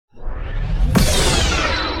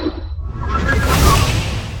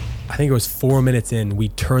think it was 4 minutes in, we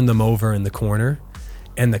turned them over in the corner,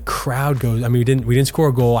 and the crowd goes, I mean, we didn't score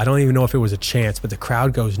a goal. I don't even know if it was a chance, but the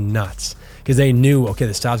crowd goes nuts because they knew, okay,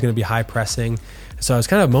 the style's going to be high pressing. So it was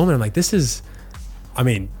kind of a moment, I'm like, this is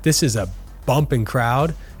a bumping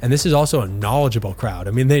crowd, and this is also a knowledgeable crowd.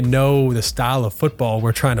 I mean, they know the style of football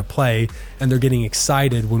we're trying to play, and they're getting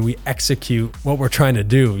excited when we execute what we're trying to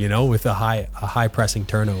do, with a high pressing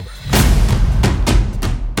turnover.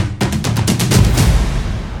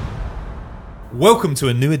 Welcome to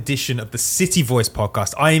a new edition of the City Voice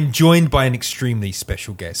podcast. I am joined by an extremely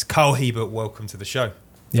special guest. Kyle Hiebert, welcome to the show.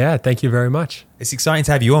 Yeah, thank you very much. It's exciting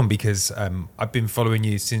to have you on because I've been following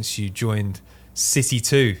you since you joined City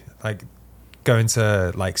 2, like going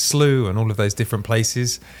to like SLU and all of those different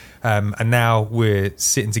places. And now we're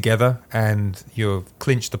sitting together and you've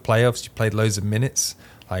clinched the playoffs. You played loads of minutes.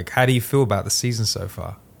 Like, how do you feel about the season so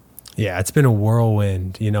far? Yeah, it's been a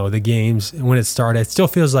whirlwind. The games, when it started, it still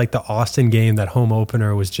feels like the Austin game, that home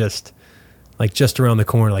opener was just around the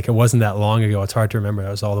corner. Like, it wasn't that long ago. It's hard to remember.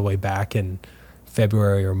 That was all the way back in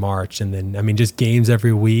February or March. And then, just games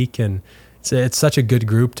every week. And it's such a good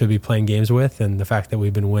group to be playing games with. And the fact that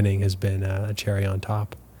we've been winning has been a cherry on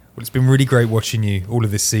top. Well, it's been really great watching you all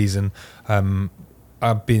of this season.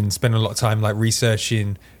 I've been spending a lot of time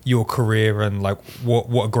researching your career and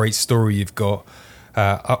what a great story you've got.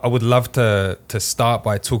 I would love to start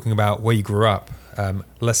by talking about where you grew up.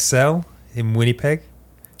 LaSalle in Winnipeg?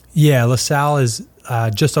 Yeah, LaSalle is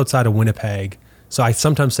just outside of Winnipeg. So I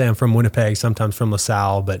sometimes say I'm from Winnipeg, sometimes from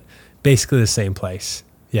LaSalle, but basically the same place.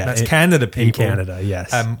 Yeah, that's Canada, people. In Canada,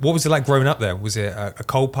 yes. What was it like growing up there? Was it a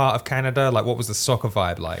cold part of Canada? What was the soccer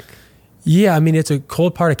vibe like? Yeah, it's a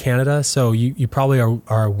cold part of Canada, so you probably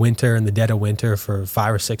are winter, in the dead of winter for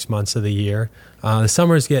 5 or 6 months of the year. The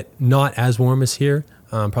summers get not as warm as here,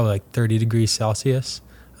 probably like 30 degrees Celsius.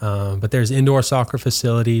 But there's indoor soccer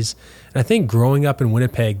facilities. And I think growing up in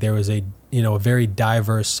Winnipeg, there was a very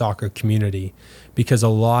diverse soccer community because a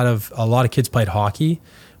lot of kids played hockey,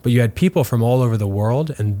 but you had people from all over the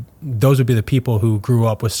world, and those would be the people who grew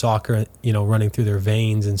up with soccer, running through their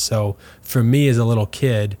veins. And so for me as a little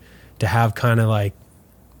kid, to have kind of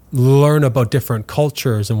learn about different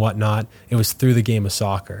cultures and whatnot, it was through the game of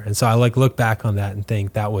soccer. And so I look back on that and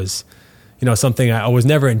think that was, something I was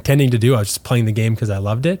never intending to do. I was just playing the game because I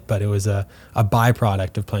loved it, but it was a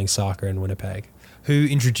byproduct of playing soccer in Winnipeg. Who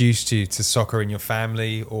introduced you to soccer in your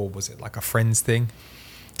family, or was it like a friend's thing?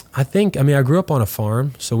 I grew up on a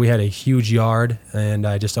farm, so we had a huge yard, and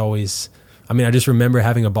I just remember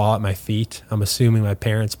having a ball at my feet. I'm assuming my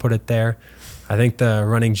parents put it there. I think the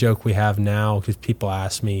running joke we have now, because people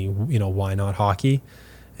ask me, why not hockey?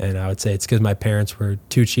 And I would say it's because my parents were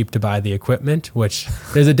too cheap to buy the equipment, which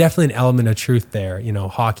there's definitely an element of truth there.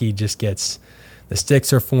 Hockey just gets, the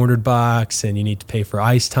sticks are $400 and you need to pay for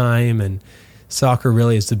ice time. And soccer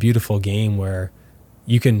really is the beautiful game where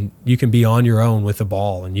you can be on your own with the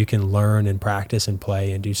ball and you can learn and practice and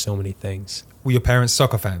play and do so many things. Were your parents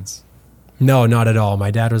soccer fans? No, not at all. My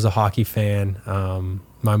dad was a hockey fan.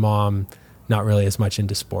 My mom, not really as much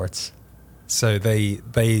into sports. So they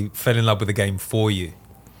fell in love with the game for you?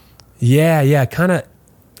 Yeah, kind of.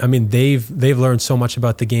 They've learned so much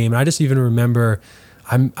about the game. I just even remember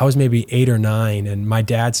I was maybe 8 or 9, and my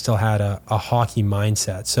dad still had a hockey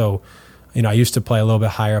mindset. So, I used to play a little bit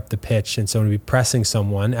higher up the pitch, and so when we'd be pressing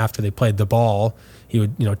someone after they played the ball, he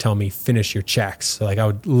would, tell me, finish your checks. So I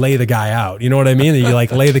would lay the guy out. You know what I mean? You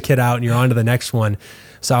lay the kid out and you're on to the next one.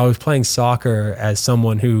 So I was playing soccer as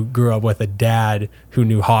someone who grew up with a dad who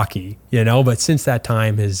knew hockey, but since that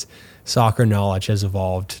time, his soccer knowledge has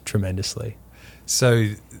evolved tremendously. So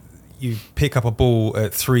you pick up a ball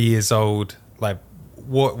at 3 years old.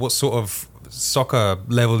 What sort of soccer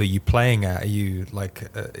level are you playing at? Are you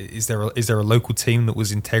is there a local team that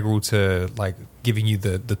was integral to giving you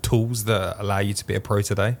the tools that allow you to be a pro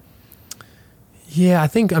today? Yeah, I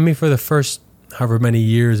think for the first however many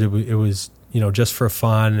years it was just for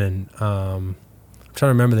fun, and I'm trying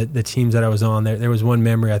to remember the teams that I was on. There was one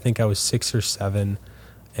memory, I think I was 6 or 7,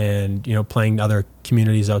 and playing other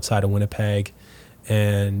communities outside of Winnipeg,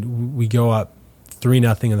 and we go up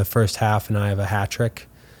 3-0 in the first half, and I have a hat trick,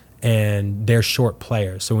 and they're short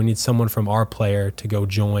players, so we need someone from our player to go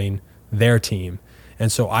join their team,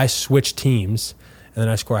 and so I switch teams, and then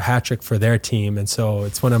I score a hat trick for their team, and so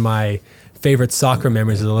it's one of my favorite soccer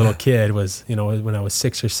memories as a little kid was when I was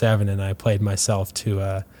 6 or 7, and I played myself to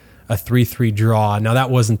a 3-3 draw. Now that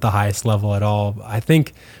wasn't the highest level at all. I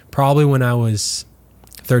think probably when I was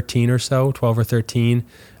 13 or so, 12 or 13,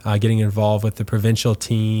 getting involved with the provincial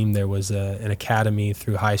team. There was an academy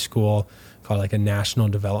through high school called a National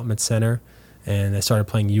Development Center, and I started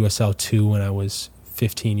playing USL 2 when I was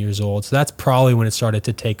 15 years old. So that's probably when it started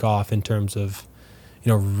to take off in terms of,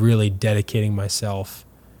 really dedicating myself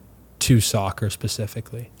to soccer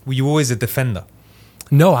specifically. Were you always a defender?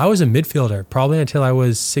 No, I was a midfielder probably until I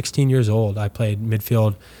was 16 years old. I played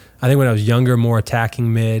midfield. I think when I was younger, more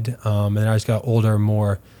attacking mid, and then I just got older,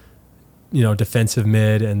 more, defensive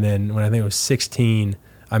mid. And then when I think I was 16,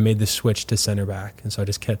 I made the switch to center back. And so I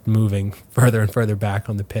just kept moving further and further back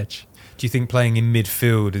on the pitch. Do you think playing in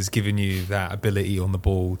midfield has given you that ability on the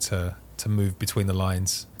ball to move between the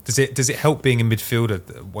lines? Does it help being a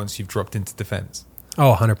midfielder once you've dropped into defense?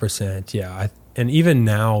 Oh, 100%. Yeah. And even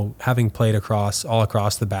now, having played all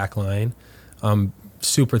across the back line, I'm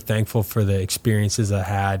super thankful for the experiences I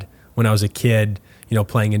had when I was a kid,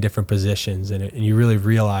 playing in different positions. And you really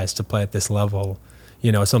realize to play at this level,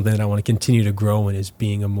 something that I want to continue to grow in is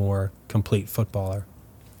being a more complete footballer.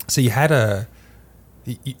 So you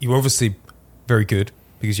were obviously very good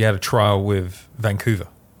because you had a trial with Vancouver.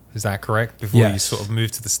 Is that correct? Before you sort of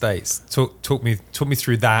moved to the States. Talk me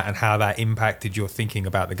through that and how that impacted your thinking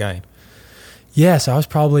about the game. Yes, I was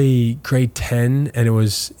probably grade 10, and it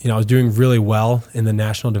was, I was doing really well in the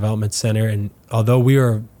National Development Center. And although we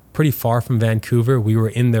were pretty far from Vancouver, we were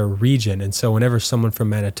in their region. And so whenever someone from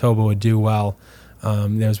Manitoba would do well,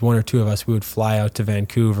 there was one or two of us, we would fly out to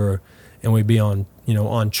Vancouver and we'd be on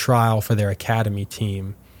trial for their academy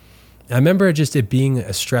team. And I remember it being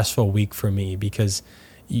a stressful week for me because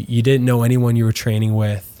you didn't know anyone you were training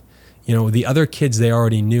with. The other kids they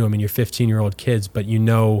already knew. I mean, you're 15-year-old kids, but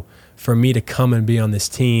for me to come and be on this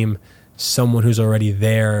team, someone who's already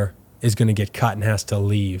there is going to get cut and has to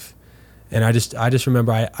leave. And I just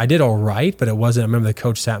remember I did all right, but it wasn't. I remember the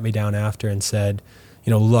coach sat me down after and said,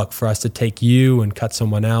 look, for us to take you and cut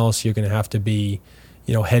someone else, you're going to have to be,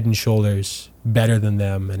 head and shoulders better than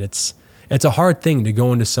them. And it's a hard thing to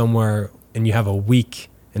go into somewhere and you have a week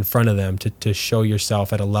in front of them to show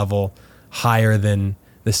yourself at a level higher than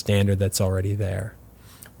the standard that's already there.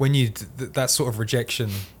 When that sort of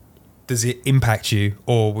rejection, does it impact you,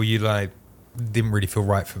 or were you like, didn't really feel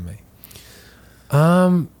right for me?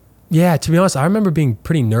 Yeah, to be honest, I remember being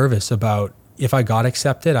pretty nervous about if I got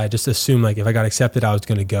accepted. I just assumed if I got accepted, I was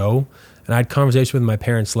going to go. And I had conversations with my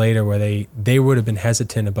parents later where they would have been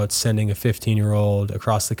hesitant about sending a 15-year-old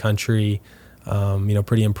across the country,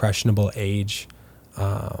 pretty impressionable age.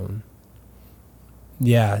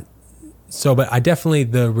 So, but I definitely,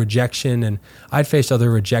 the rejection, and I'd faced other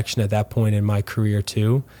rejection at that point in my career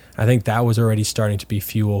too. I think that was already starting to be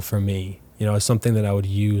fuel for me. It's something that I would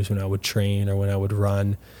use when I would train or when I would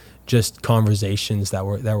run, just conversations that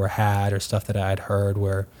were had or stuff that I had heard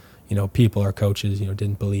where, people or coaches,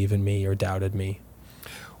 didn't believe in me or doubted me.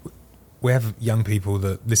 We have young people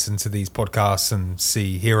that listen to these podcasts and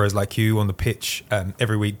see heroes like you on the pitch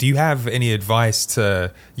every week. Do you have any advice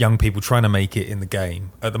to young people trying to make it in the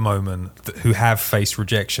game at the moment who have faced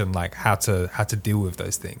rejection, like how to deal with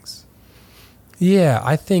those things? Yeah,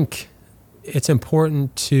 I think it's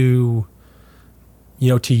important to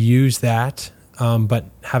use that, but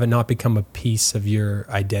have it not become a piece of your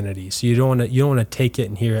identity. So you don't want to take it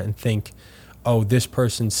and hear it and think, oh, this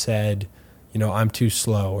person said, I'm too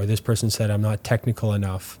slow, or this person said I'm not technical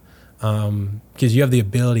enough, because you have the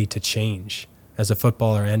ability to change as a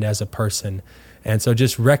footballer and as a person. And so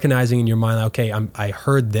just recognizing in your mind, okay, I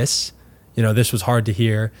heard this, this was hard to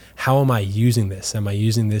hear. How am I using this? Am I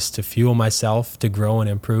using this to fuel myself to grow and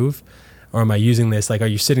improve? Or am I using this, are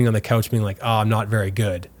you sitting on the couch being like, oh, I'm not very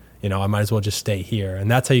good. I might as well just stay here.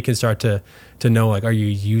 And that's how you can start to know, are you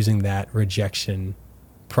using that rejection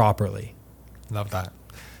properly? Love that.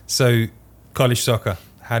 So college soccer,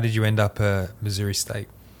 how did you end up at Missouri State?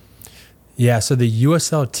 Yeah, so the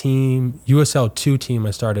USL2 team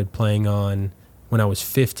I started playing on when I was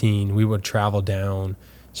 15, we would travel down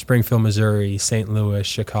Springfield, Missouri, St. Louis,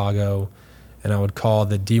 Chicago, and I would call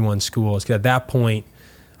the D1 schools. 'Cause at that point,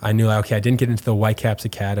 I knew, I didn't get into the Whitecaps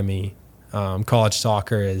Academy. College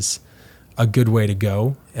soccer is a good way to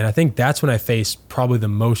go. And I think that's when I faced probably the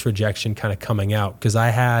most rejection kind of coming out, because I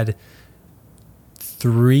had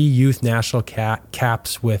 3 youth national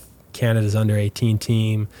caps with Canada's under-18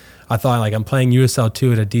 team. I thought, I'm playing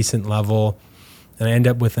USL2 at a decent level, and I end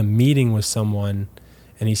up with a meeting with someone,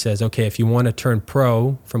 and he says, okay, if you want to turn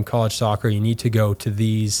pro from college soccer, you need to go to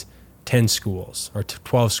these 10 schools or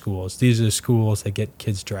 12 schools. These are the schools that get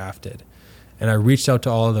kids drafted. And I reached out to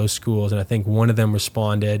all of those schools, and I think one of them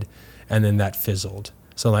responded, and then that fizzled.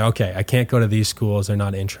 So I'm like, okay, I can't go to these schools. They're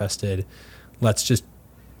not interested. Let's just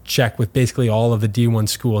check with basically all of the D1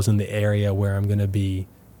 schools in the area where I'm going to be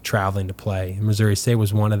traveling to play. And Missouri State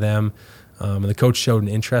was one of them. And the coach showed an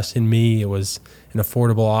interest in me. It was an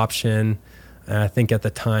affordable option. And I think at the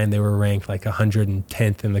time they were ranked like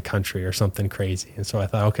 110th in the country or something crazy. And so I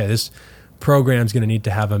thought, okay, this program's going to need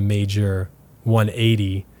to have a major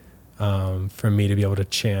 180 for me to be able to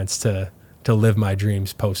chance to live my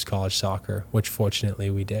dreams post college soccer, which fortunately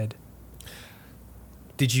we did.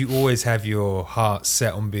 Did you always have your heart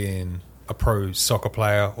set on being a pro soccer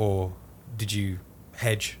player, or did you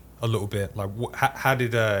hedge a little bit? Like, how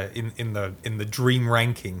did in the dream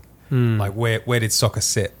ranking, like where did soccer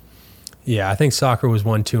sit? Yeah, I think soccer was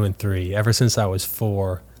 1, 2, and 3. Ever since I was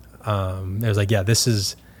 4, it was like, yeah, this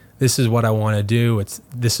is what I want to do.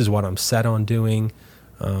 This is what I'm set on doing.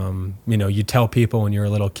 You tell people when you're a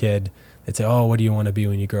little kid, they'd say, "Oh, what do you want to be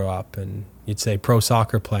when you grow up?" And you'd say pro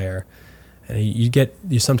soccer player, and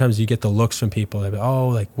sometimes you get the looks from people. They'd be, "Oh,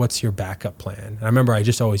 like what's your backup plan?" And I remember I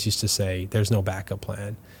just always used to say, "There's no backup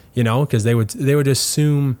plan," because they would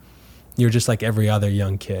assume you're just like every other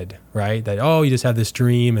young kid, right? That, oh, you just have this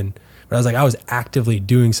dream. But I was like, I was actively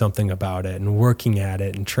doing something about it and working at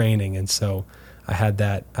it and training. And so I had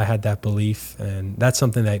that belief, and that's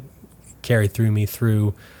something that carried through me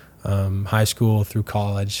through high school, through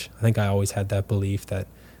college. I think I always had that belief that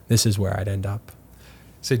this is where I'd end up.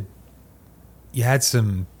 So you had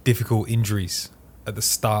some difficult injuries at the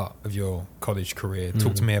start of your college career.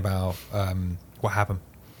 Talk to me about what happened.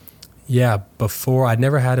 Yeah, before I'd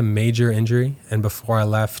never had a major injury, and before I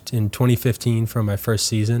left in 2015 for my first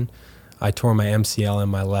season, I tore my MCL in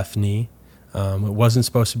my left knee. It wasn't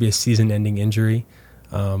supposed to be a season-ending injury.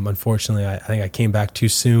 Unfortunately, I think I came back too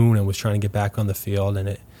soon and was trying to get back on the field, and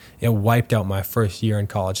it wiped out my first year in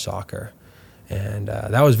college soccer. And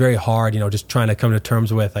that was very hard, just trying to come to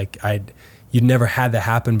terms with, like, you'd never had that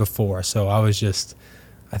happen before. So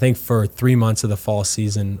I think for 3 months of the fall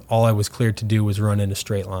season, all I was cleared to do was run in a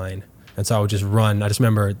straight line. And so I would just run. I just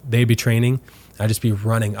remember they'd be training. I'd just be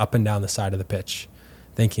running up and down the side of the pitch,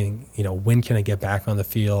 thinking, when can I get back on the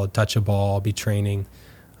field, touch a ball, be training.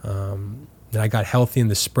 Then I got healthy in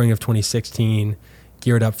the spring of 2016,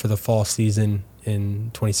 geared up for the fall season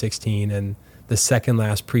in 2016. And the second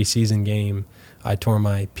last preseason game, I tore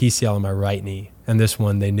my PCL in my right knee. And this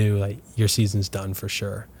one, they knew, like, your season's done for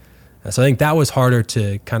sure. So I think that was harder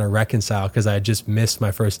to kind of reconcile, because I had just missed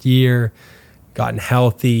my first year, gotten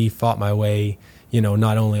healthy, fought my way,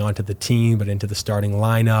 not only onto the team, but into the starting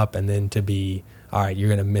lineup, and then to be, all right, you're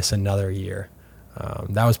going to miss another year.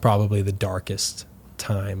 That was probably the darkest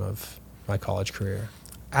time of my college career.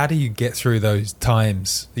 How do you get through those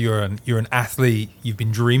times? You're an athlete. You've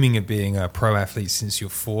been dreaming of being a pro athlete since you're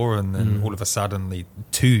 4, and then all of a sudden,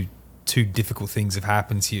 two difficult things have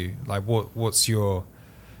happened to you. Like, what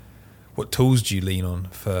tools do you lean on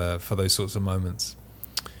for those sorts of moments?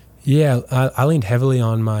 Yeah, I leaned heavily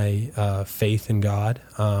on my faith in God.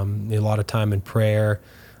 A lot of time in prayer,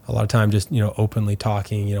 a lot of time just openly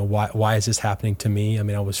talking. Why is this happening to me? I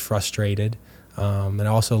mean, I was frustrated, and I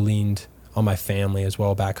also leaned on my family as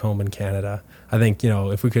well back home in Canada. I think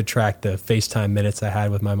if we could track the FaceTime minutes I had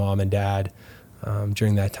with my mom and dad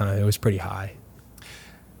during that time, it was pretty high.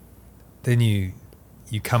 Then you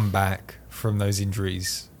come back from those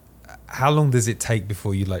injuries. How long does it take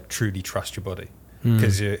before you truly trust your body?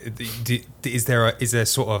 Because is there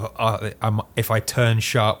sort of if I turn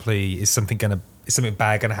sharply, is something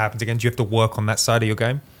bad gonna happen again? Do you have to work on that side of your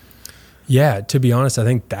game? Yeah, to be honest, I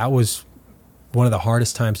think that was one of the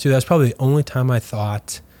hardest times too. That's probably the only time I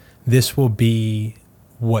thought this will be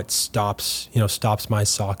what stops my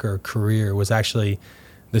soccer career, was actually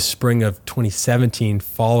the spring of 2017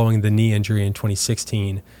 following the knee injury in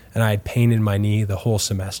 2016, and I had pain in my knee the whole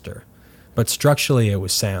semester. But structurally it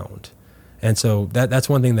was sound. And so that's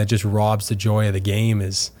one thing that just robs the joy of the game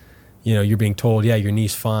is, you're being told, yeah, your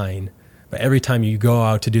knee's fine. But every time you go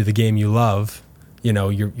out to do the game you love,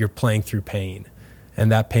 you're playing through pain.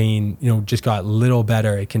 And that pain, just got a little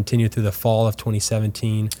better. It continued through the fall of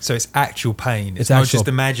 2017. So it's actual pain. It's not just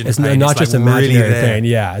imaginary pain. It's not just imaginary really pain.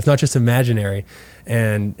 Yeah, it's not just imaginary.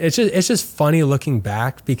 And it's just funny looking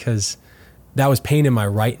back, because that was pain in my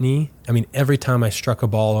right knee. I mean, every time I struck a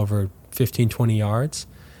ball over 15, 20 yards.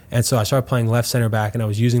 And so I started playing left center back, and I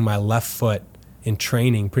was using my left foot in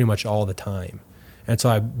training pretty much all the time. And so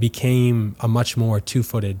I became a much more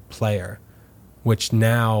two-footed player, which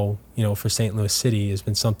now, for St. Louis City has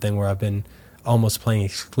been something where I've been almost playing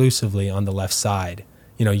exclusively on the left side,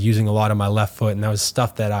 using a lot of my left foot. And that was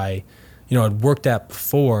stuff that I had worked at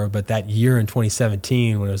before, but that year in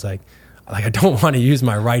 2017 when it was like I don't want to use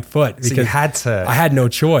my right foot, because so I had no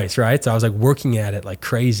choice, right? So I was working at it like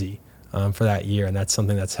crazy for that year, and that's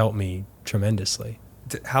something that's helped me tremendously.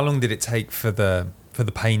 How long did it take for the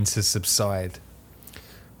pain to subside?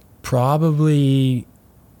 Probably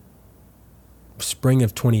spring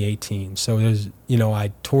of 2018. So there's,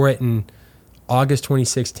 I tore it in August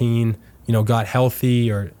 2016, got healthy,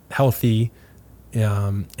 end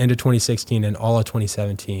of 2016, and all of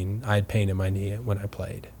 2017, I had pain in my knee when I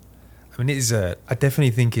played. I mean, I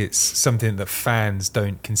definitely think it's something that fans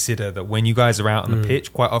don't consider, that when you guys are out on the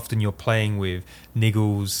pitch, quite often you're playing with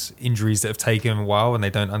niggles, injuries that have taken a while, and they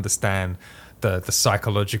don't understand the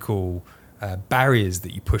psychological barriers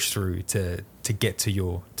that you push through to get to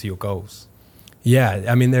your goals. Yeah,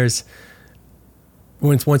 I mean,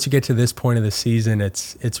 once you get to this point of the season,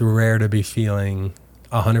 it's rare to be feeling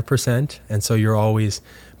 100%, and so you're always,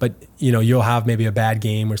 but you'll have maybe a bad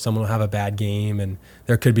game, or someone will have a bad game, and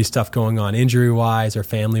there could be stuff going on injury wise or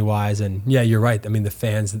family wise, and yeah, you're right. I mean, the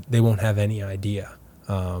fans, they won't have any idea,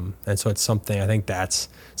 and so it's something, I think that's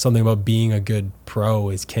something about being a good pro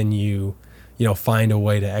is, can you find a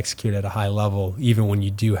way to execute at a high level even when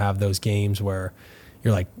you do have those games where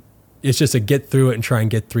you're like, it's just a get through it and try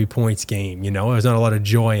and get 3 points game. There's not a lot of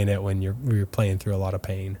joy in it when you're playing through a lot of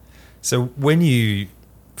pain. So when you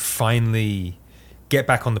finally get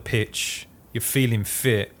back on the pitch, you're feeling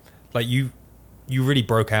fit, like you really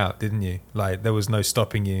broke out, didn't you? Like there was no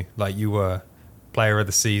stopping you. Like you were player of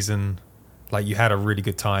the season. Like you had a really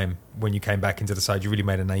good time when you came back into the side. You really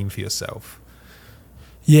made a name for yourself.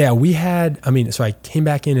 Yeah, so I came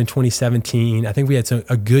back in 2017. I think we had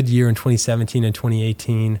a good year in 2017 and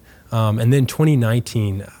 2018. And then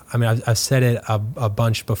 2019, I mean, I've said it a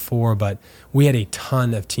bunch before, but we had a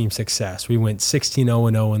ton of team success. We went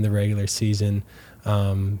 16-0-0 in the regular season,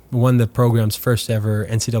 won the program's first ever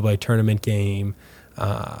NCAA tournament game.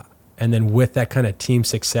 And then with that kind of team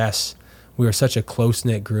success, we were such a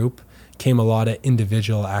close-knit group, came a lot of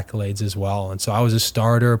individual accolades as well. And so I was a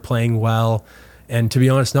starter playing well, and to be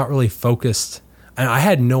honest, not really focused. And I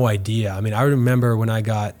had no idea. I mean, I remember when I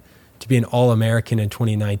got to be an All-American in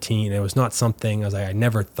 2019, it was not something, I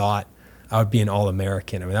never thought I would be an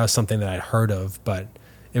All-American. I mean, that was something that I'd heard of, but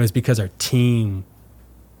it was because our team,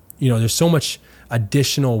 there's so much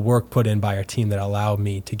additional work put in by our team that allowed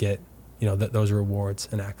me to get, those rewards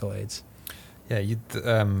and accolades. Yeah,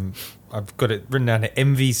 I've got it written down here,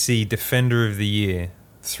 MVC Defender of the Year,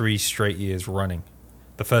 3 straight years running.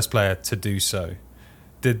 The first player to do so.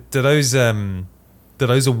 Do those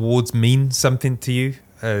awards mean something to you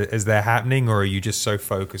as they're happening, or are you just so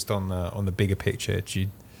focused on the bigger picture?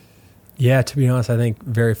 Yeah, to be honest, I think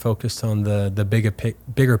very focused on the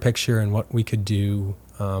bigger picture and what we could do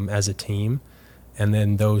as a team, and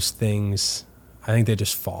then those things, I think they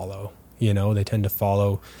just follow. They tend to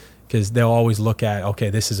follow because they'll always look at,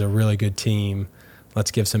 okay, this is a really good team.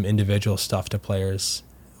 Let's give some individual stuff to players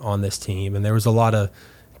on this team, and there was a lot of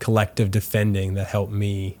collective defending that helped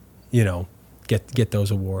me, get those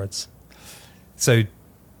awards. So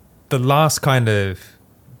the last kind of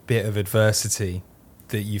bit of adversity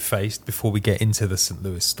that you faced before we get into the St.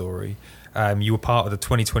 Louis story, you were part of the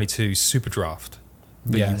 2022 Super Draft,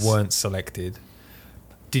 but Yes. You weren't selected.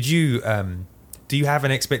 Did you do you have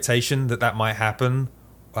an expectation that might happen?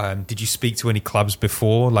 Did you speak to any clubs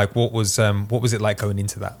before? Like what was it like going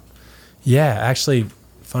into that? Yeah, actually,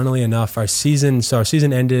 funnily enough, our season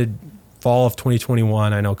ended fall of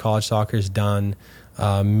 2021. I know college soccer is done.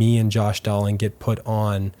 Me and Josh Dalling get put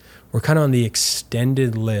on. We're kind of on the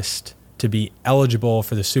extended list to be eligible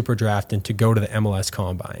for the Super Draft and to go to the MLS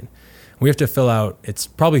Combine. We have to fill out, it's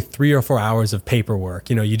probably 3 or 4 hours of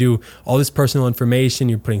paperwork. You do all this personal information,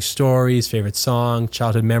 you're putting stories, favorite song,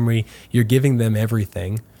 childhood memory, you're giving them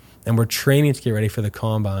everything. And we're training to get ready for the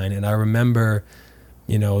Combine. And I remember,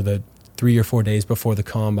 the 3 or 4 days before the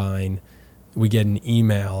Combine, we get an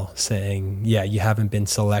email saying, yeah, you haven't been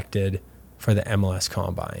selected for the MLS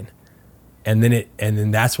Combine. And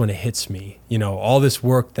then that's when it hits me, all this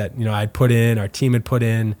work that, I'd put in, our team had put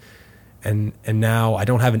in, and now I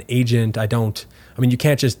don't have an agent. You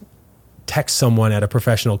can't just text someone at a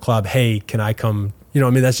professional club, hey, can I come?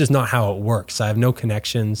 That's just not how it works. I have no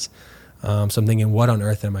connections. So I'm thinking, what on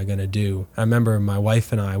earth am I going to do? I remember my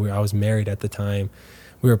wife and I was married at the time.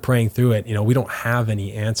 We were praying through it. We don't have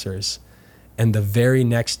any answers. And the very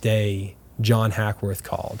next day, John Hackworth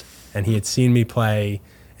called, and he had seen me play,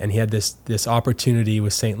 and he had this opportunity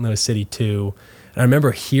with St. Louis City too. And I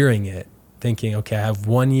remember hearing it, thinking, okay, I have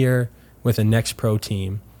 1 year with a next pro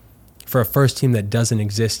team for a first team that doesn't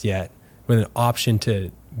exist yet, with an option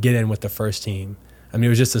to get in with the first team. It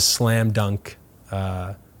was just a slam dunk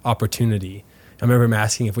opportunity. I remember him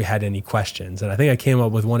asking if we had any questions, and I think I came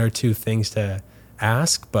up with 1 or 2 things to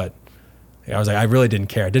ask, but I was like, I really didn't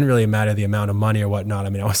care. It didn't really matter the amount of money or whatnot. I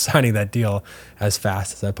was signing that deal as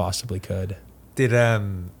fast as I possibly could. Did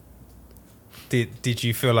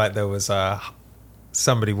you feel like there was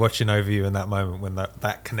somebody watching over you in that moment when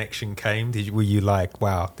that connection came? Were you like,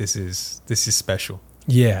 wow, this is special?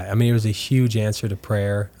 Yeah, I mean, it was a huge answer to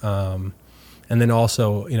prayer. And then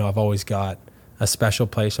also, I've always got a special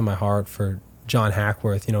place in my heart for John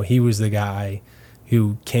Hackworth. He was the guy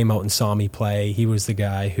who came out and saw me play. He was the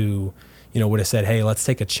guy who, would have said, hey, let's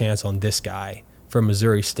take a chance on this guy for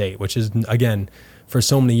Missouri State, which is, again, for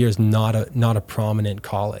so many years, not a prominent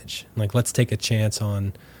college. Like, let's take a chance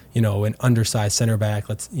on, an undersized center back.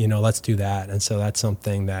 Let's do that. And so that's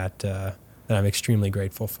something that I'm extremely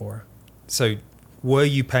grateful for. So were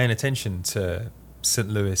you paying attention to St.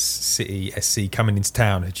 Louis City SC coming into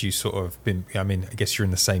town? Had you sort of been, I guess you're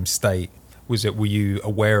in the same state. Were you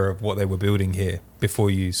aware of what they were building here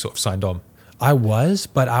before you sort of signed on? I was,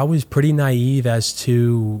 but I was pretty naive as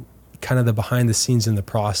to kind of the behind the scenes in the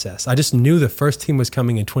process. I just knew the first team was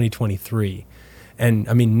coming in 2023. And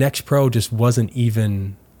Next Pro just wasn't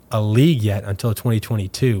even a league yet until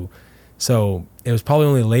 2022. So it was probably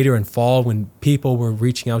only later in fall when people were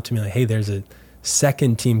reaching out to me like, hey, there's a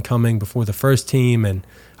second team coming before the first team. And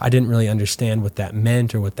I didn't really understand what that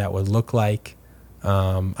meant or what that would look like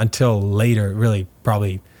until later, really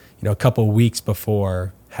probably, a couple of weeks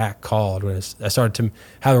before Hack called, when I started to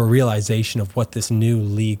have a realization of what this new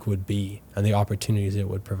league would be and the opportunities it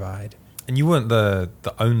would provide. And you weren't the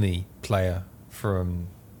only player from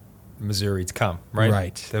Missouri to come, right?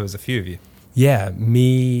 Right. There was a few of you. Yeah,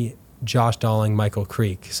 me, Josh Dalling, Michael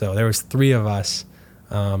Creek. So there was three of us.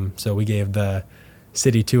 So we gave the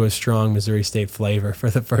City 2 a strong Missouri State flavor for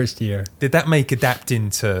the first year. Did that make adapting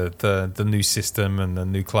to the new system and the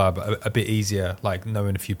new club a bit easier, like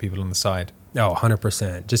knowing a few people on the side? Oh,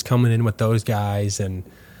 100%. Just coming in with those guys. And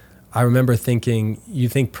I remember thinking, you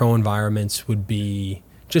think pro environments would be,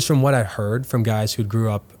 just from what I heard from guys who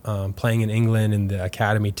grew up playing in England and the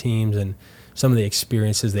academy teams and some of the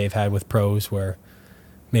experiences they've had with pros where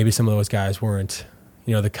maybe some of those guys weren't,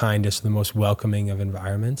 the kindest or the most welcoming of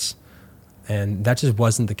environments. And that just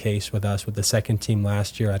wasn't the case with us with the second team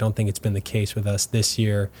last year. I don't think it's been the case with us this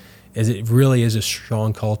year. It really is a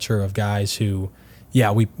strong culture of guys who,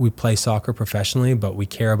 we play soccer professionally, but we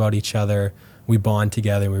care about each other. We bond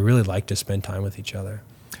together. We really like to spend time with each other.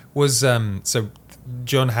 Was so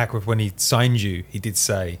John Hackworth, when he signed you, he did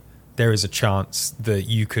say there is a chance that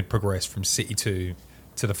you could progress from City 2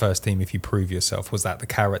 to the first team if you prove yourself. Was that the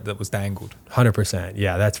carrot that was dangled? 100%.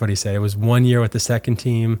 Yeah, that's what he said. It was 1 year with the second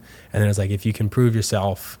team, and then it was like, if you can prove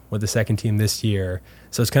yourself with the second team this year.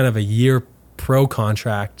 So it's kind of a year pro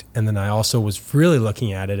contract, and then I also was really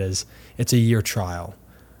looking at it as it's a year trial,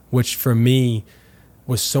 which for me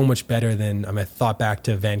was so much better than, I thought back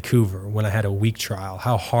to Vancouver when I had a week trial,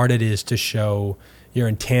 how hard it is to show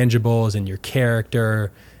your intangibles and your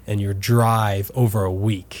character and your drive over a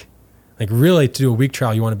week. Like, really, to do a week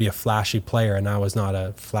trial, you want to be a flashy player, and I was not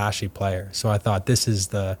a flashy player. So I thought, this is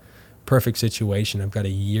the perfect situation. I've got a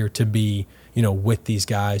year to be, with these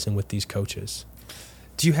guys and with these coaches.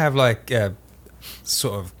 Do you have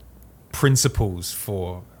sort of principles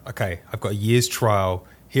for, okay, I've got a year's trial,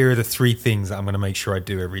 here are the three things that I'm going to make sure I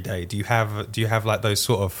do every day? Do you have like those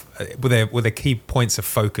sort of, were there key points of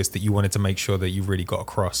focus that you wanted to make sure that you really got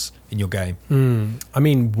across in your game?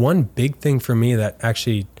 One big thing for me that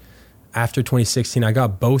actually, after 2016, I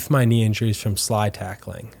got both my knee injuries from slide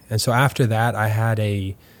tackling. And so after that,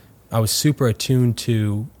 I was super attuned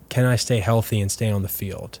to, can I stay healthy and stay on the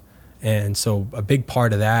field? And so a big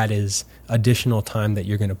part of that is additional time that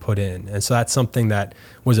you're going to put in. And so that's something that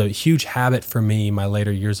was a huge habit for me my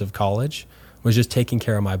later years of college, was just taking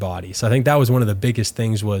care of my body. So I think that was one of the biggest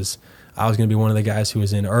things, was I was going to be one of the guys who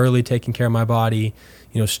was in early, taking care of my body,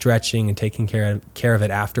 stretching and taking care of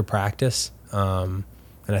it after practice.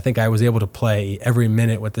 And I think I was able to play every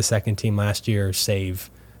minute with the second team last year, save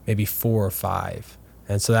maybe 4 or 5.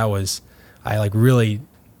 And so I really,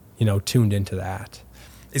 tuned into that.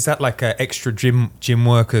 Is that like a extra gym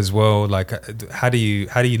work as well? Like, how do you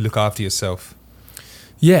look after yourself?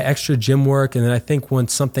 Yeah, extra gym work. And then I think when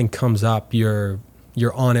something comes up, you're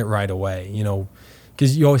on it right away,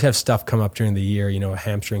 because you always have stuff come up during the year,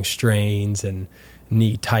 hamstring strains and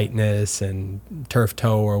knee tightness and turf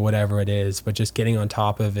toe or whatever it is, but just getting on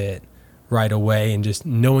top of it right away and just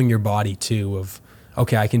knowing your body too, of,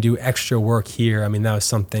 okay, I can do extra work here. That was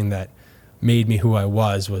something that made me who I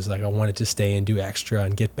was like, I wanted to stay and do extra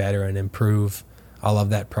and get better and improve. I love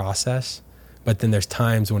that process. But then there's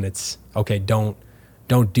times when it's, okay, don't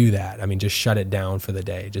do that. Just shut it down for the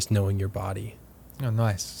day, just knowing your body. Oh,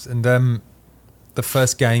 nice. And the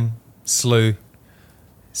first game, SLU,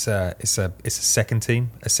 it's a second team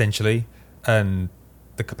essentially, and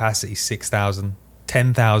the capacity 6,000,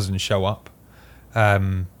 10,000 show up.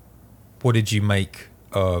 what did you make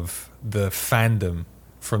of the fandom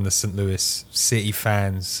from the St. Louis City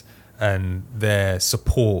fans and their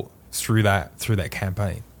support through that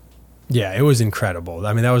campaign? Yeah, it was incredible.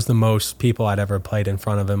 I mean, that was the most people I'd ever played in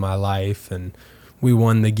front of in my life, and we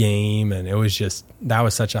won the game, and it was just, that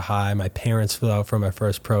was such a high. My parents flew out for my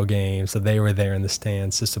first pro game, so they were there in the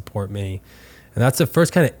stands to support me. And that's the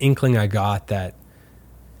first kind of inkling I got that,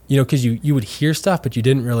 because you would hear stuff, but you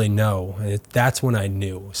didn't really know. And that's when I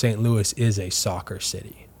knew St. Louis is a soccer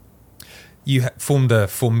city. You formed a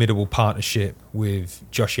formidable partnership with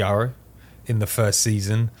Josh Yarrow in the first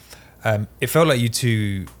season. It felt like you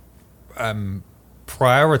two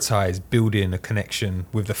prioritize building a connection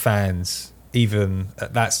with the fans even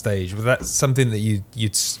at that stage. Was that something that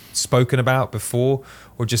you'd spoken about before,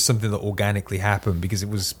 or just something that organically happened because it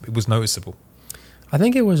was noticeable? I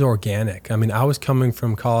think it was organic. I mean, I was coming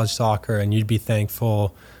from college soccer, and you'd be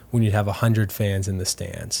thankful when you'd have 100 fans in the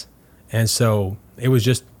stands. And so it was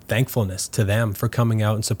just thankfulness to them for coming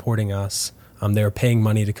out and supporting us. They were paying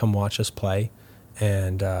money to come watch us play.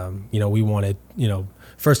 And, we wanted,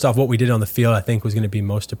 first off, what we did on the field, I think, was going to be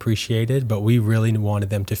most appreciated, but we really wanted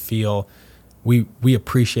them to feel we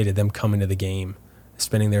appreciated them coming to the game,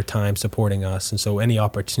 spending their time supporting us. And so any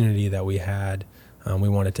opportunity that we had, we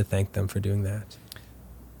wanted to thank them for doing that.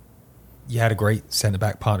 You had a great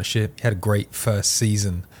centre-back partnership. You had a great first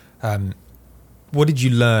season. What did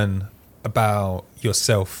you learn about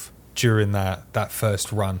yourself during that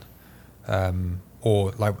first run?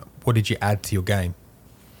 What did you add to your game?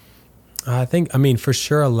 I think, for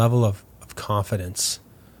sure, a level of confidence,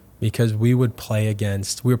 because we were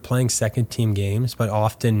playing second team games, but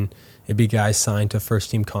often it'd be guys signed to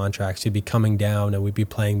first team contracts. You'd be coming down and we'd be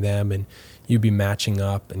playing them, and you'd be matching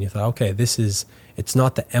up, and you thought, okay, it's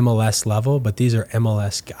not the MLS level, but these are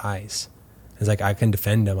MLS guys. It's like, I can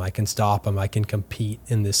defend them, I can stop them, I can compete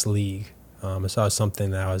in this league. So it was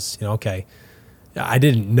something that I was, okay, I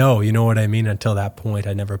didn't know, you know what I mean, until that point.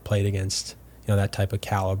 I never played against, that type of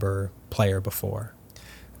caliber player before.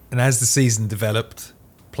 And as the season developed,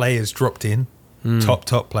 players dropped in, top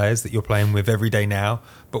players that you're playing with every day now.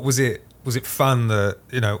 But was it fun that,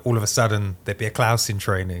 all of a sudden there'd be a Klaus in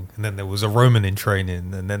training, and then there was a Roman in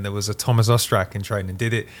training, and then there was a Thomas Ostrak in training?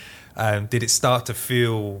 Did it start to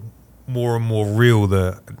feel more and more real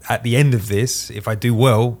that at the end of this, if I do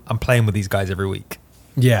well, I'm playing with these guys every week?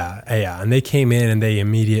 Yeah. And they came in and they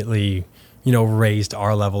immediately, raised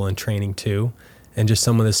our level in training too. And just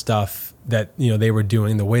some of the stuff that, they were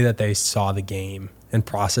doing, the way that they saw the game and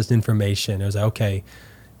processed information. It was like, okay,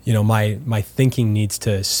 my thinking needs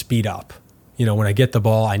to speed up. When I get the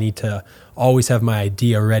ball, I need to always have my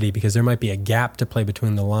idea ready, because there might be a gap to play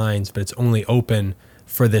between the lines, but it's only open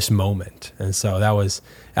for this moment. And so that was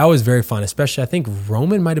very fun. Especially, I think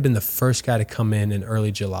Roman might have been the first guy to come in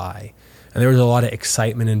early July. And there was a lot of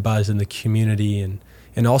excitement and buzz in the community,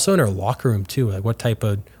 and also in our locker room too. Like, what type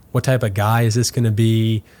of guy is this going to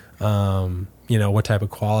be? What type of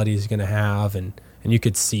quality is he going to have? And you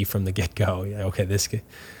could see from the get-go, okay, this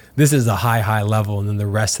is a high level. And then the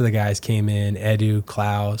rest of the guys came in, Edu,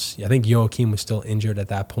 Klaus. I think Joachim was still injured at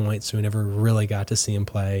that point, so we never really got to see him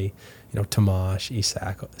play. Tomas,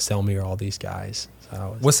 Isak, Selmir, all these guys.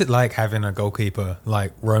 So what's it like having a goalkeeper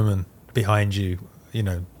like Roman behind you?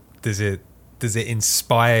 Does it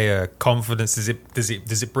inspire confidence? Does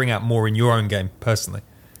it bring out more in your own game personally?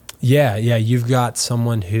 Yeah. You've got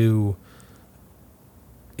someone who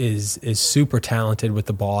is super talented with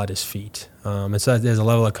the ball at his feet. And so there's a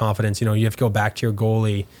level of confidence. You have to go back to your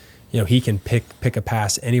goalie. He can pick a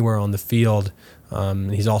pass anywhere on the field.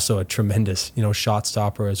 He's also a tremendous, shot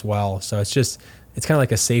stopper as well. So it's kind of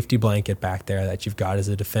like a safety blanket back there that you've got as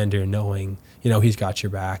a defender, knowing, he's got your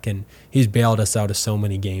back, and he's bailed us out of so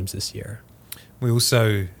many games this year. We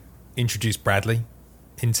also introduced Bradley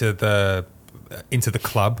into the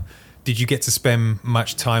club. Did you get to spend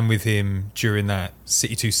much time with him during that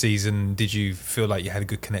City 2 season? Did you feel like you had a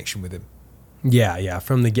good connection with him? Yeah.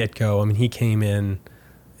 From the get-go, he came in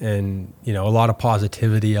and, a lot of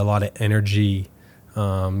positivity, a lot of energy.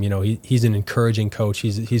 He's an encouraging coach.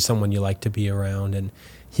 He's someone you like to be around. And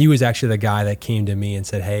he was actually the guy that came to me and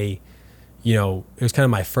said, hey, it was kind of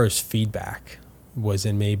my first feedback was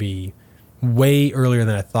in maybe way earlier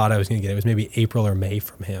than I thought I was going to get. It was maybe April or May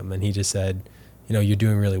from him. And he just said, you're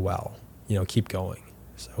doing really well, keep going.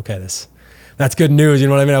 So, okay, that's good news. You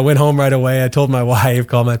know what I mean? I went home right away. I told my wife,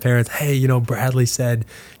 called my parents, hey, Bradley said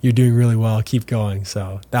you're doing really well, keep going.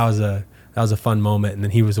 So that was a fun moment. And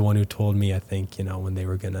then he was the one who told me, I think, when they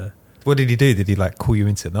were going to What did he do? Did he like call you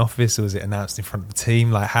into an office, or was it announced in front of the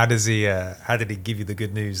team? Like, how did he give you the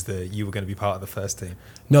good news that you were going to be part of the first team?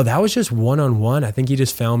 No, that was just one-on-one. I think he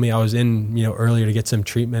just found me. I was in, earlier to get some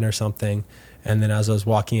treatment or something. And then as I was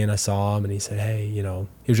walking in, I saw him and he said, hey,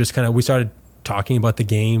 he was just we started talking about the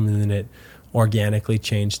game, and then it organically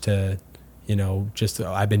changed to, just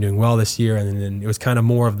I've been doing well this year. And then it was kind of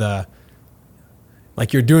more of the,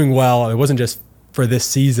 like, you're doing well. It wasn't just for this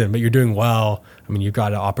season, but you're doing well. I mean, you've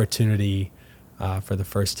got an opportunity for the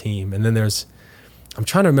first team. And then I'm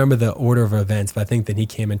trying to remember the order of events, but I think that he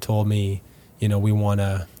came and told me, we want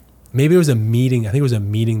to, maybe it was a meeting. I think it was a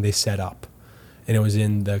meeting they set up, and it was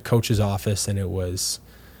in the coach's office, and it was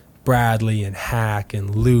Bradley and Hack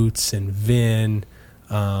and Lutz and Vin.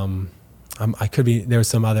 I could be, there was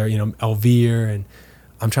some other, Elvire, and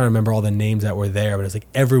I'm trying to remember all the names that were there, but it's like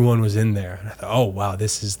everyone was in there. And I thought, oh, wow,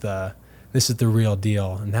 this is the real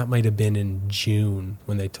deal. And that might have been in June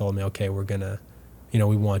when they told me, okay, we're going to,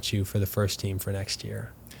 we want you for the first team for next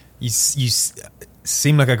year. You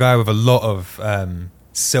seem like a guy with a lot of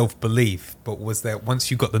self-belief, but was there, once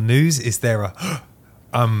you got the news, is there a,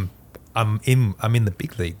 I'm in the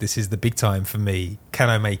big league. This is the big time for me. Can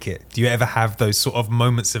I make it? Do you ever have those sort of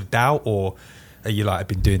moments of doubt, or are you like, I've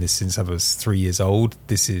been doing this since I was 3 years old.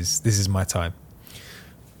 This is my time.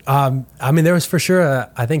 I mean, there was for sure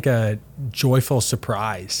I think a joyful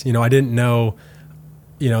surprise. I didn't know,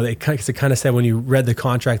 it kind of said when you read the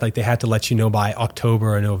contract, like they had to let you know by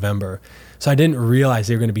October or November. So I didn't realize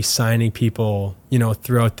they were going to be signing people,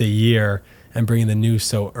 throughout the year and bringing the news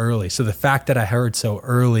so early. So the fact that I heard so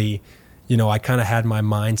early, I kind of had my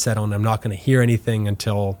mindset on I'm not going to hear anything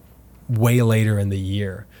until way later in the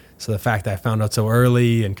year. So the fact that I found out so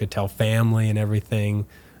early and could tell family and everything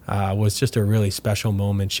was just a really special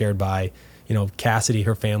moment shared by, Cassidy.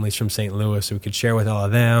 Her family's from St. Louis, so we could share with all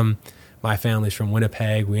of them. My family's from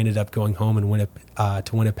Winnipeg. We ended up going home to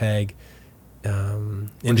Winnipeg.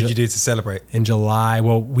 What did you do to celebrate? In July.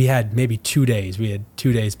 Well, we had maybe 2 days. We had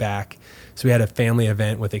 2 days back. So we had a family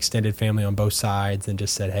event with extended family on both sides, and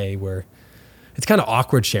just said, hey, it's kind of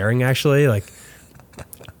awkward sharing, actually. Like,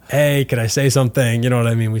 hey, can I say something? You know what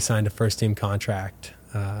I mean? We signed a first team contract.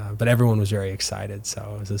 But everyone was very excited,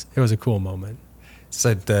 so it was a cool moment.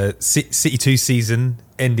 So the City 2 season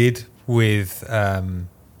ended with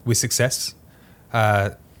success,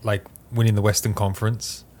 like winning the Western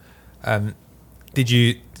Conference. Did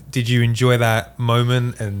you enjoy that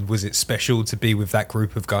moment, and was it special to be with that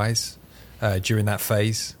group of guys during that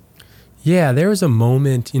phase? Yeah, there was a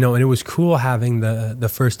moment, and it was cool having the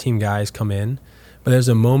first team guys come in, but there's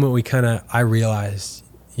a moment I realized,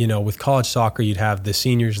 with college soccer, you'd have the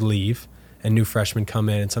seniors leave and new freshmen come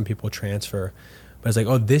in, and some people transfer. But it's like,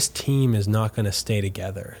 oh, this team is not going to stay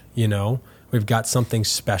together. We've got something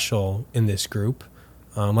special in this group.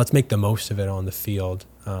 Let's make the most of it on the field.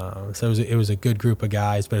 So it was a good group of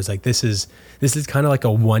guys, but it's like this is kind of like a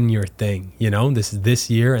 1-year thing. This is this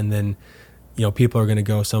year, and then people are going to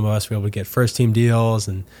go. Some of us were able to get first team deals,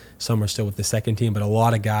 and some are still with the second team. But a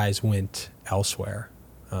lot of guys went elsewhere.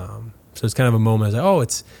 So it's kind of a moment. Like, oh,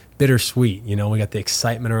 it's bittersweet. We got the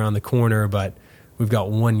excitement around the corner, but we've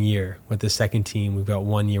got 1 year with the second team. We've got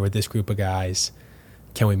 1 year with this group of guys.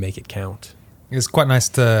 Can we make it count? It was quite nice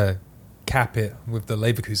to cap it with the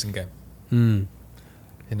Leverkusen game.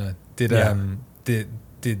 Did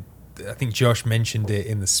I think Josh mentioned it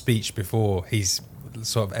in the speech before? He's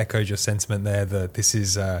sort of echoed your sentiment there that this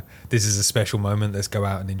is a special moment. Let's go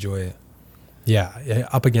out and enjoy it. Yeah,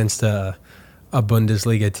 up against a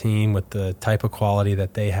Bundesliga team with the type of quality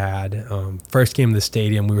that they had. First game in the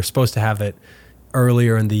stadium, we were supposed to have it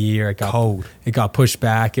earlier in the year. It got cold. It got pushed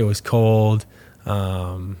back. It was cold.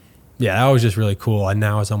 That was just really cool. And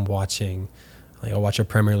now as I'm watching, I'll watch a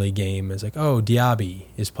Premier League game, it's like, oh, Diaby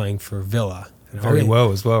is playing for Villa. Very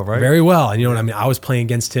well as well, right? Very well. And you know what I mean? I was playing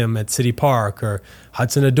against him at City Park, or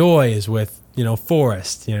Hudson Odoi is with,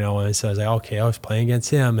 Forest, and so I was like, okay, I was playing against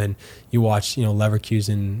him. And you watch,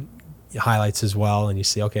 Leverkusen highlights as well, and you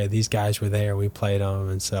see, okay, these guys were there, we played them.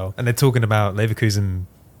 And they're talking about Leverkusen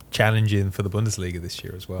challenging for the Bundesliga this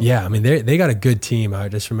year as well. Yeah, I mean, they got a good team. I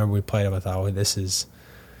just remember we played them. I thought, oh,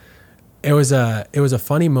 it was a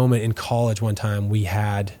funny moment in college. One time we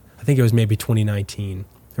had, I think it was maybe 2019,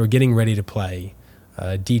 they were getting ready to play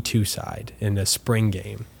D2 side in a spring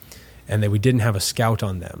game, and we didn't have a scout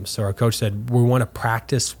on them. So our coach said, we want to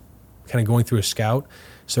practice kind of going through a scout.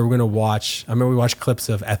 So we're going to watch, I remember we watched clips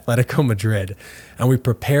of Atletico Madrid, and we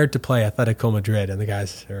prepared to play Atletico Madrid, and the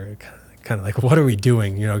guys are kind of like, what are we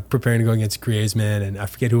doing? Preparing to go against Griezmann, and I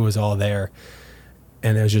forget who was all there.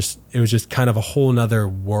 And it was just kind of a whole nother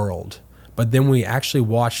world. But then we actually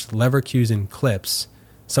watched Leverkusen clips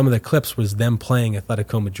some of the clips was them playing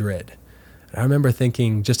Atletico Madrid. And I remember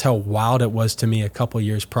thinking just how wild it was to me a couple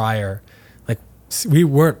years prior. Like, we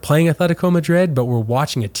weren't playing Atletico Madrid, but we're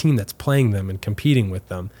watching a team that's playing them and competing with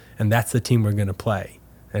them, and that's the team we're going to play.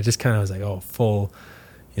 And I just kind of was like, oh, full,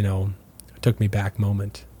 took me back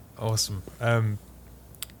moment. Awesome.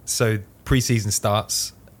 So preseason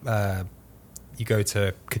starts. You go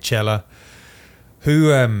to Coachella.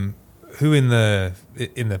 Who in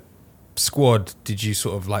the squad did you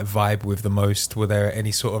sort of like vibe with the most? Were there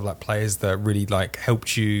any sort of like players that really like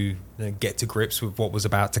helped you get to grips with what was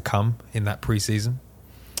about to come in that preseason?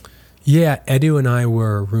 Yeah, Edu and I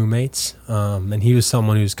were roommates, and he was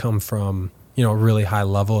someone who's come from a really high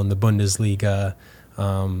level in the Bundesliga.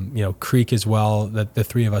 Creek as well. The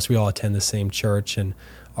three of us, we all attend the same church, and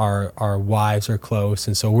our wives are close,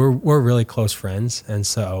 and so we're really close friends. And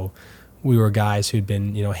so we were guys who'd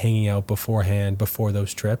been hanging out beforehand before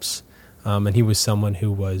those trips. And he was someone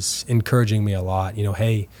who was encouraging me a lot.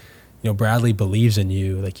 Hey, Bradley believes in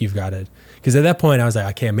you. Like, you've got to. Because at that point, I was like,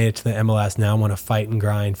 okay, I made it to the MLS. Now I want to fight and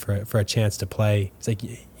grind for a chance to play. It's like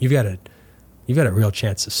you've got a real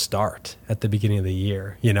chance to start at the beginning of the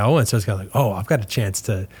year, And so it's kind of like, oh, I've got a chance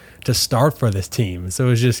to start for this team. So it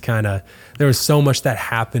was just kind of, there was so much that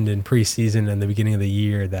happened in preseason and the beginning of the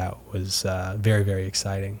year that was very, very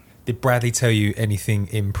exciting. Did Bradley tell you anything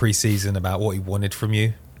in preseason about what he wanted from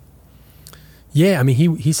you? Yeah, I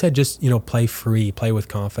mean, he said just, play free, play with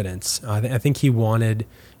confidence. I think he wanted,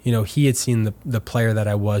 he had seen the player that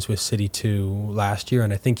I was with City 2 last year,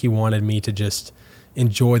 and I think he wanted me to just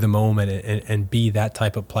enjoy the moment and be that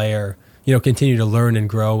type of player, continue to learn and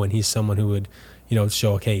grow. And he's someone who would,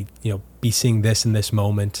 show, okay, be seeing this in this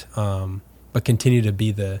moment, but continue to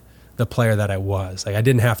be the player that I was. Like, I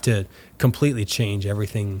didn't have to completely change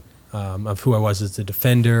everything of who I was as a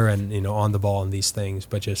defender and, on the ball and these things,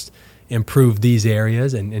 but just improve these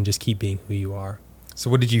areas and just keep being who you are. So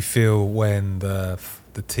what did you feel when the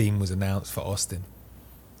team was announced for Austin?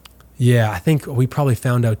 Yeah, I think we probably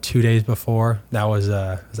found out 2 days before. That was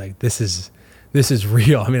I was like, this is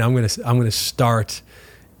real. I mean, I'm gonna start,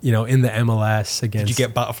 in the MLS against. Did you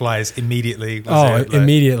get butterflies immediately?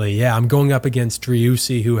 Immediately. Yeah, I'm going up against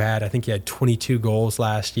Driussi, who had 22 goals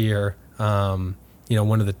last year. One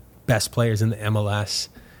of the best players in the MLS,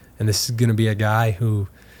 and this is going to be a guy who,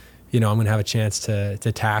 I'm going to have a chance to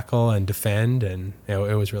tackle and defend, and it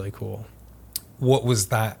was really cool. What was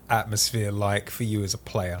that atmosphere like for you as a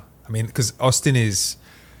player? I mean, because Austin is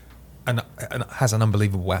has an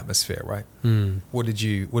unbelievable atmosphere, right?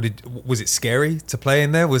 Was it scary to play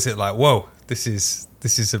in there? Was it like, whoa, this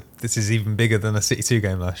is even bigger than a City 2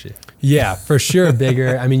 game last year? Yeah, for sure,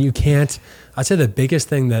 bigger. I mean, you can't. I'd say the biggest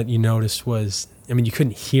thing that you noticed was, you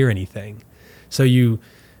couldn't hear anything. So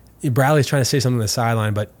Bradley's trying to say something on the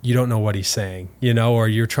sideline, but you don't know what he's saying, or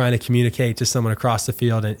you're trying to communicate to someone across the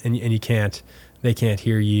field and you can't, they can't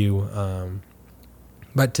hear you.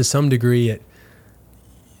 But to some degree,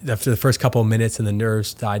 after the first couple of minutes and the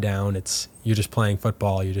nerves die down, you're just playing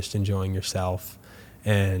football, you're just enjoying yourself.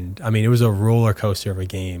 And it was a roller coaster of a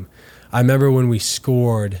game. I remember when we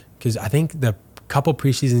scored, because I think the couple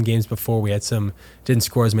preseason games before we had didn't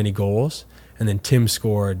score as many goals. And then Tim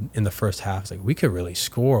scored in the first half. It's like, we could really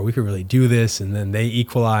score. We could really do this. And then they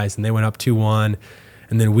equalized, and they went up 2-1.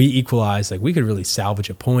 And then we equalized. Like, we could really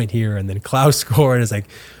salvage a point here. And then Klaus scored. And it's like,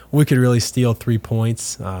 we could really steal 3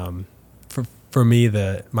 points. For me,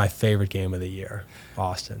 my favorite game of the year,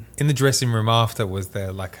 Austin. In the dressing room after, was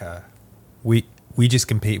there like we just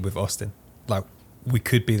competed with Austin. Like, we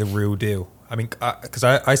could be the real deal. Because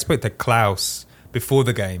I spoke to Klaus before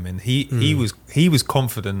the game, and he was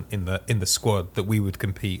confident in the squad that we would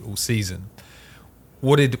compete all season.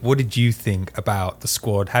 What did you think about the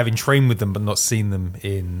squad, having trained with them but not seen them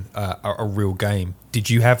in a real game? Did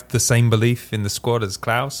you have the same belief in the squad as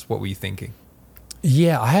Klaus? What were you thinking?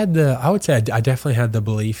 Yeah, I would say I definitely had the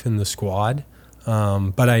belief in the squad,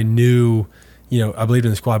 but I knew, I believed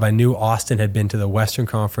in the squad, but I knew Austin had been to the Western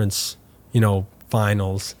Conference,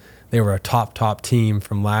 finals. They were a top team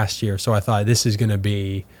from last year. So I thought, this is going to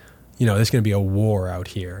be, a war out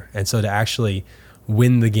here. And so to actually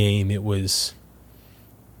win the game, it was,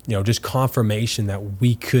 just confirmation that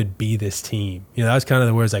we could be this team. That was kind of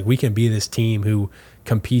the words, like, we can be this team who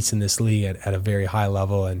competes in this league at a very high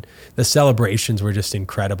level. And the celebrations were just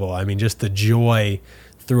incredible. Just the joy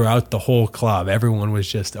throughout the whole club. Everyone was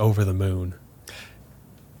just over the moon.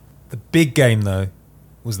 The big game, though,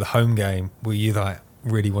 was the home game where you I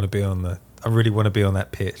really want to be on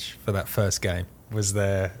that pitch for that first game. Was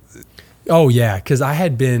there? Oh yeah, because I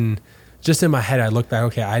had been, just in my head, I looked back.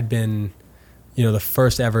 Okay, I'd been, the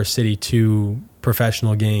first ever City 2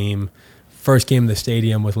 professional game first game of the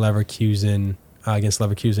stadium with Leverkusen against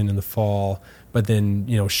Leverkusen in the fall. But then,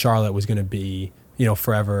 Charlotte was going to be,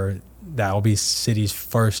 forever. That will be City's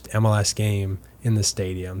first MLS game in the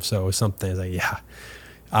stadium. So it was something I was like, yeah,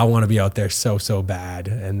 I want to be out there so bad.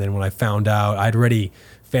 And then when I found out,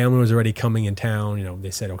 family was already coming in town. They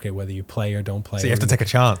said, okay, whether you play or don't play. So you have to take a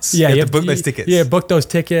chance. Yeah, you have to book those tickets. Yeah, book those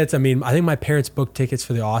tickets. I mean, I think my parents booked tickets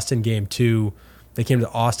for the Austin game too. They came to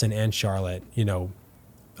Austin and Charlotte,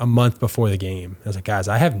 a month before the game. I was like, guys,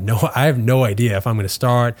 I have no idea if I'm going to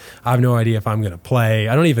start. I have no idea if I'm going to play.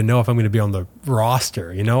 I don't even know if I'm going to be on the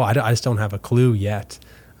roster. I just don't have a clue yet.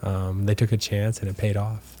 They took a chance and it paid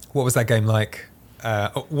off. What was that game like?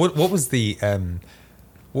 What was the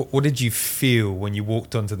what did you feel when you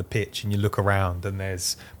walked onto the pitch and you look around and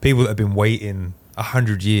there's people that have been waiting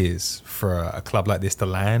 100 years for a club like this to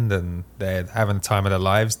land and they're having the time of their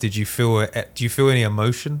lives? Do you feel any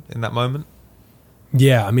emotion in that moment?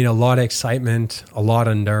 Yeah, I mean, a lot of excitement, a lot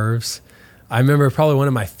of nerves. I remember probably one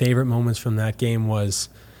of my favorite moments from that game was,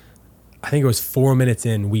 I think it was 4 minutes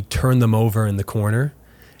in, we turned them over in the corner,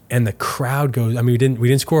 and the crowd goes. I mean, we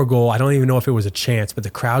didn't score a goal. I don't even know if it was a chance, but the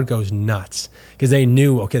crowd goes nuts because they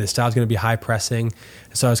knew, okay, the style's going to be high pressing.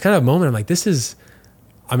 So it was kind of a moment. I'm like, this is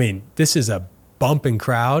a bumping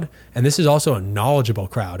crowd, and this is also a knowledgeable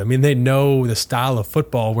crowd. I mean, they know the style of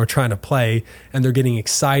football we're trying to play, and they're getting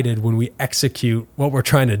excited when we execute what we're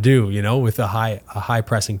trying to do, with a high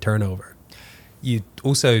pressing turnover. You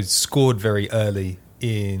also scored very early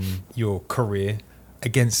in your career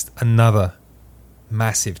against another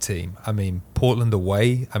massive team. I mean, Portland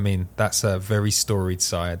away, that's a very storied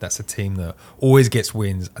side. That's a team that always gets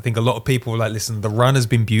wins. I think a lot of people are like, listen, the run has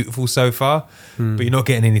been beautiful so far, but you're not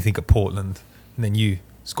getting anything at Portland. And then you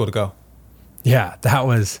scored a goal. Yeah, that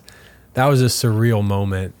was a surreal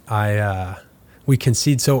moment. We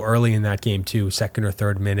concede so early in that game too, second or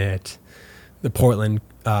third minute. The Portland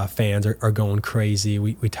fans are going crazy.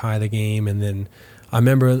 We tie the game, and then I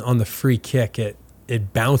remember on the free kick,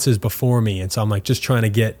 it bounces before me, and so I'm like just trying to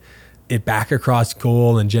get it back across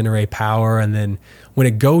goal and generate power. And then when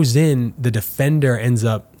it goes in, the defender ends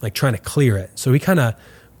up like trying to clear it. So he kind of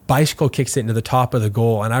bicycle kicks it into the top of the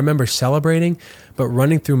goal, and I remember celebrating, but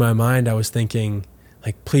running through my mind, I was thinking,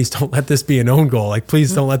 like, please don't let this be an own goal. Like,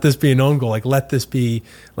 please don't let this be an own goal. Like, let this be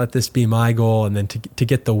my goal. And then to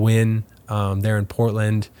get the win there in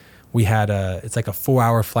Portland, we had it's like a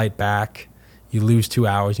 4-hour flight back. You lose 2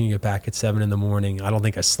 hours and you get back at 7 a.m. I don't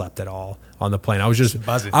think I slept at all on the plane. I was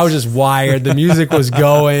just wired. The music was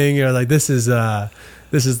going. You're like, this is the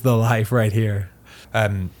life right here.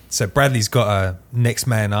 So Bradley's got a next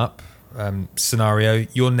man up scenario.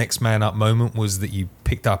 Your next man up moment was that you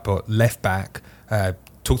picked up a left back.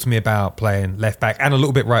 Talk to me about playing left back and a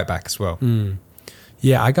little bit right back as well.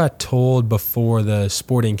 Yeah, I got told before the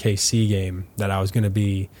Sporting KC game that I was going to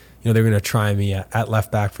be, they were going to try me at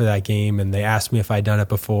left back for that game, and they asked me if I'd done it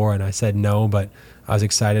before, and I said no, but I was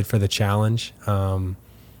excited for the challenge. And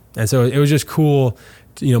so it was just cool.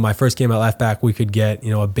 My first game at left back, we could get,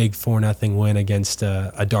 a big 4-0 win against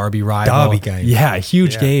a Derby rival. Derby game. Yeah, a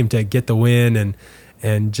huge game to get the win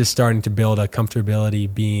and just starting to build a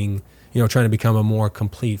comfortability being, trying to become a more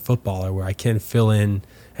complete footballer where I can fill in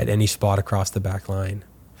at any spot across the back line.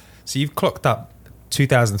 So you've clocked up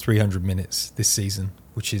 2,300 minutes this season,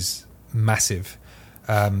 which is massive.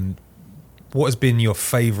 What has been your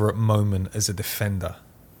favorite moment as a defender?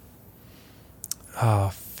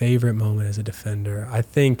 Favorite moment as a defender, I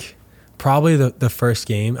think probably the first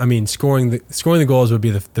game. I mean, scoring the goals would be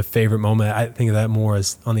the favorite moment. I think of that more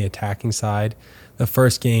as on the attacking side. The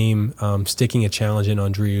first game, sticking a challenge in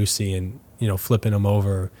on Driussi and flipping him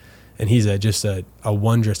over, and he's just a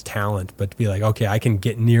wondrous talent. But to be like, okay, I can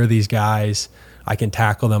get near these guys, I can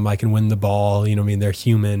tackle them, I can win the ball. They're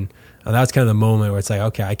human. And that's kind of the moment where it's like,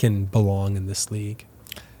 okay, I can belong in this league.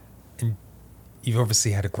 You've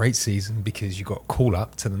obviously had a great season because you got called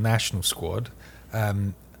up to the national squad.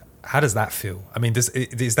 How does that feel? I mean,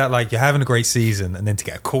 is that like you're having a great season and then to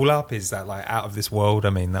get a call up, is that like out of this world? I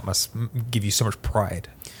mean, that must give you so much pride.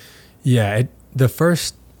 Yeah, the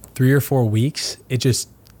first 3 or 4 weeks, it just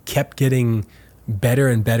kept getting better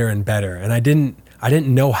and better and better. And I didn't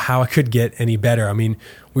know how I could get any better. I mean,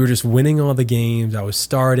 we were just winning all the games. I was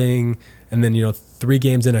starting, and then 3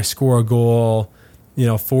 games in, I score a goal.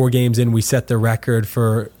 4 games in, we set the record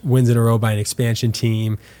for wins in a row by an expansion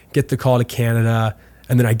team, get the call to Canada,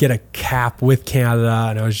 and then I get a cap with Canada,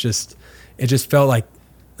 and it just felt like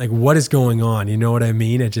what is going on? You know what I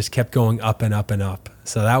mean? It just kept going up and up and up.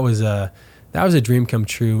 So that was a dream come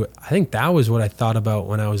true. I think that was what I thought about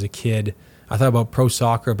when I was a kid. I thought about pro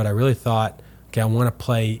soccer, but I really thought, okay, I want to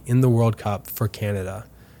play in the World Cup for Canada.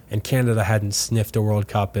 and Canada hadn't sniffed a World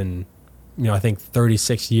Cup in, I think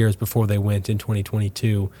 36 years before they went in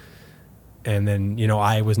 2022. And then,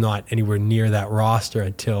 I was not anywhere near that roster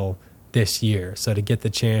until this year. So to get the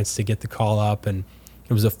chance to get the call up, and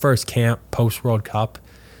it was the first camp post World Cup.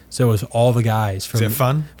 So it was all the guys from, is it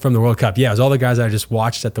fun? From the World Cup. Yeah, it was all the guys I just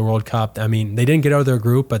watched at the World Cup. I mean, they didn't get out of their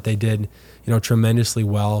group, but they did, tremendously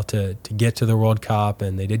well to get to the World Cup,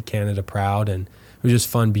 and they did Canada proud. And it was just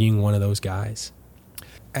fun being one of those guys.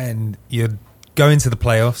 And you're going to the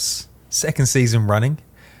playoffs, second season running.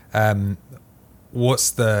 What's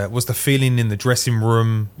the feeling in the dressing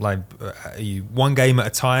room? Like, are you one game at a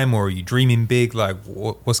time, or are you dreaming big? Like,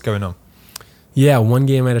 what's going on? Yeah, one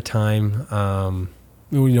game at a time.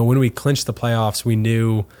 When we clinched the playoffs, we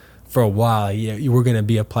knew for a while you were going to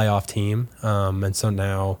be a playoff team, and so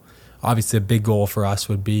now, obviously, a big goal for us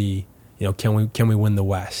would be, can we win the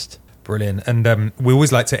West? Brilliant. And we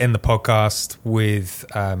always like to end the podcast with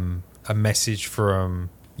a message from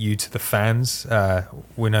you to the fans.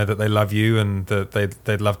 We know that they love you, and that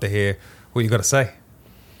they'd love to hear what you got to say.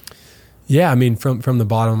 Yeah, I mean, from the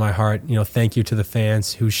bottom of my heart, thank you to the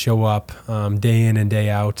fans who show up day in and day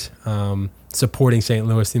out, supporting St.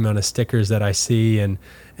 Louis. The amount of stickers that I see,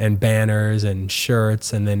 and banners and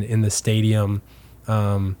shirts, and then in the stadium,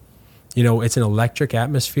 it's an electric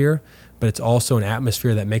atmosphere, but it's also an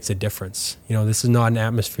atmosphere that makes a difference. This is not an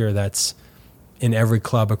atmosphere that's in every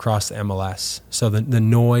club across the MLS. So the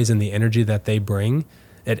noise and the energy that they bring,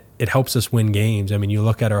 it helps us win games. I mean, you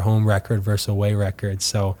look at our home record versus away record.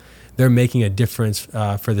 So they're making a difference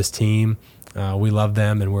for this team. We love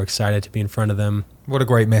them, and we're excited to be in front of them. What a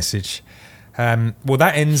great message. Well,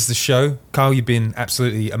 that ends the show. Kyle, you've been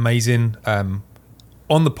absolutely amazing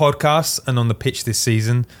on the podcast and on the pitch this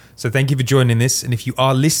season. So thank you for joining this. And if you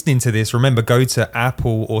are listening to this, remember, go to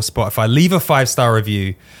Apple or Spotify, leave a 5-star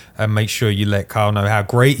review, and make sure you let Kyle know how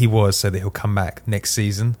great he was so that he'll come back next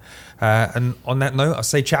season. And on that note, I'll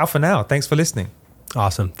say ciao for now. Thanks for listening.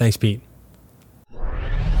 Awesome. Thanks, Pete.